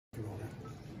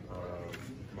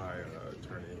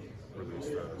attorney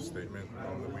released a statement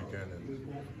on the weekend,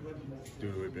 and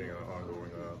due to it being an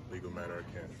ongoing legal matter,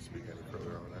 I can't speak any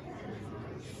further on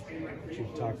that. Did you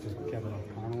talk to Kevin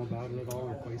O'Connell about it at all?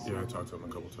 Yeah, I talked to him a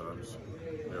couple times.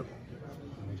 Yep.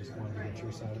 And we just wanted to get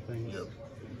your side of things? Yep.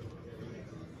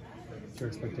 Is your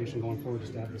expectation going forward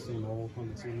just to have the same role on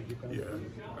the team that you've had?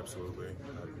 Yeah, absolutely.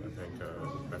 I think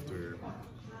after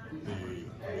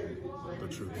the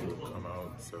truth will come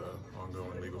out. It's an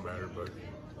ongoing legal matter, but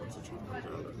once the truth comes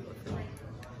out, I feel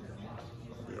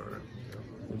I'll be all right.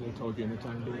 Yeah. They told you in the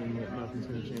time being that nothing's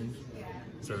going to change?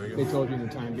 Say that again? They told you in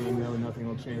the time being, though, nothing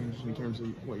will change in terms of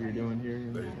what you're doing here?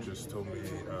 They just told me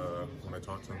when I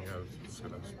talked to them, yeah, it's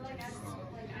gonna,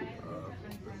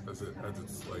 as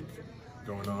it's like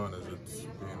going on, as it's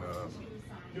being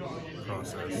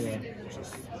processed, it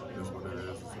just is what it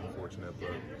is. It's unfortunate,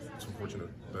 but it's unfortunate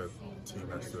that the team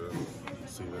has to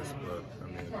see this. But I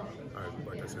mean,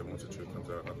 like I said, once the truth comes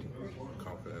out, I'm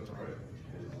confident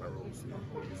my role is the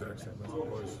exact same as it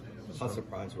was. How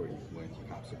surprised were you when the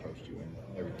cops approached you and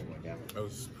everything went down? I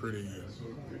was pretty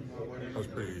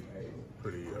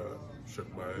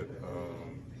shook by it.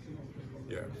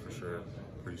 Yeah, for sure,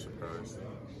 pretty surprised.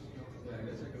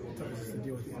 Tough to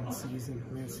deal with in the season.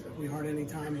 I mean, it's really hard any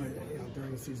time, but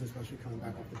during the season, especially coming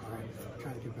back off the bye,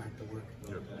 trying to get back to work.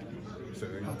 Yep.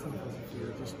 How tough was it for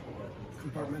you? Just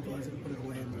compartmentalize it, put it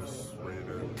away, and just ready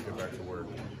to get back to work.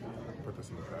 Put this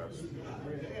in the past.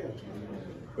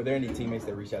 Were there any teammates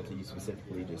that reached out to you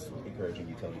specifically, just encouraging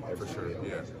you, telling you everything? For sure.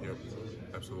 Yeah. Yep.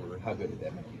 Absolutely. How good did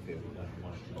that make you feel?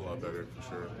 A lot better, for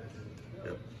sure.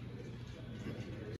 Yep.